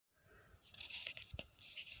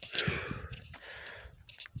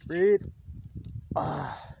Breathe.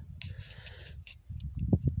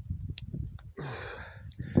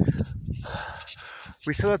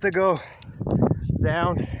 We still have to go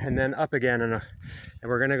down and then up again, and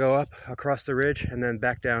we're gonna go up across the ridge and then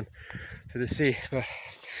back down to the sea. But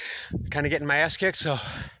I'm kind of getting my ass kicked, so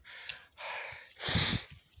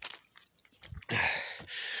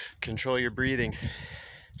control your breathing.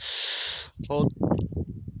 Hold.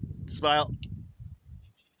 Smile.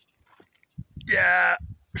 Yeah.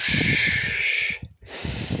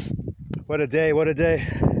 What a day, what a day.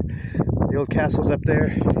 The old castle's up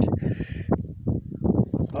there.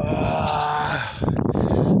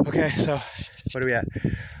 Okay, so what are we at?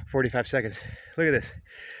 45 seconds. Look at this.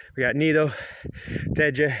 We got Nido,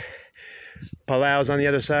 Teje, Palau's on the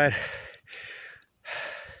other side.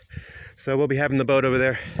 So we'll be having the boat over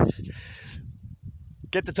there.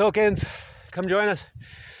 Get the tokens. Come join us.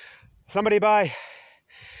 Somebody buy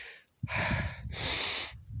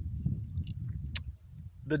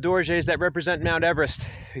the dorjes that represent Mount Everest,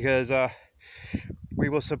 because we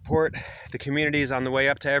will support the communities on the way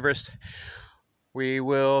up to Everest. We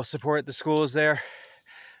will support the schools there,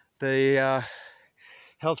 the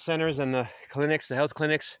health centers and the clinics, the health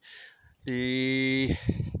clinics, the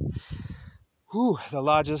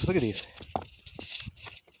lodges. Look at these.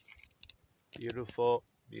 Beautiful,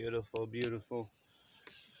 beautiful, beautiful.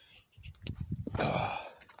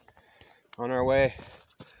 On our way,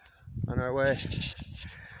 on our way.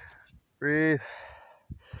 Breathe.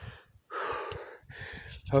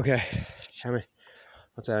 Okay, how many?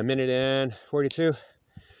 What's that, a minute and 42?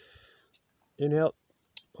 Inhale,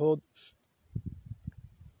 hold.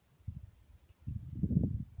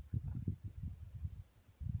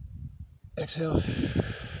 Exhale.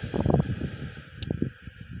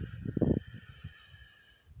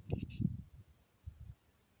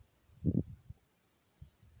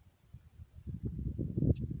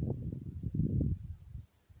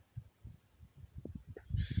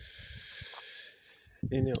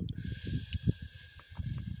 Inhale.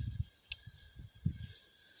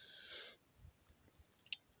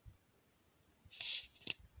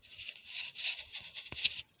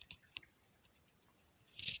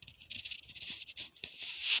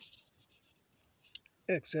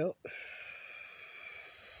 Exhale.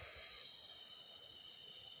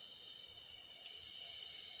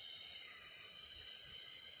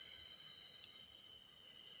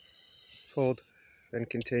 Hold and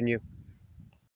continue.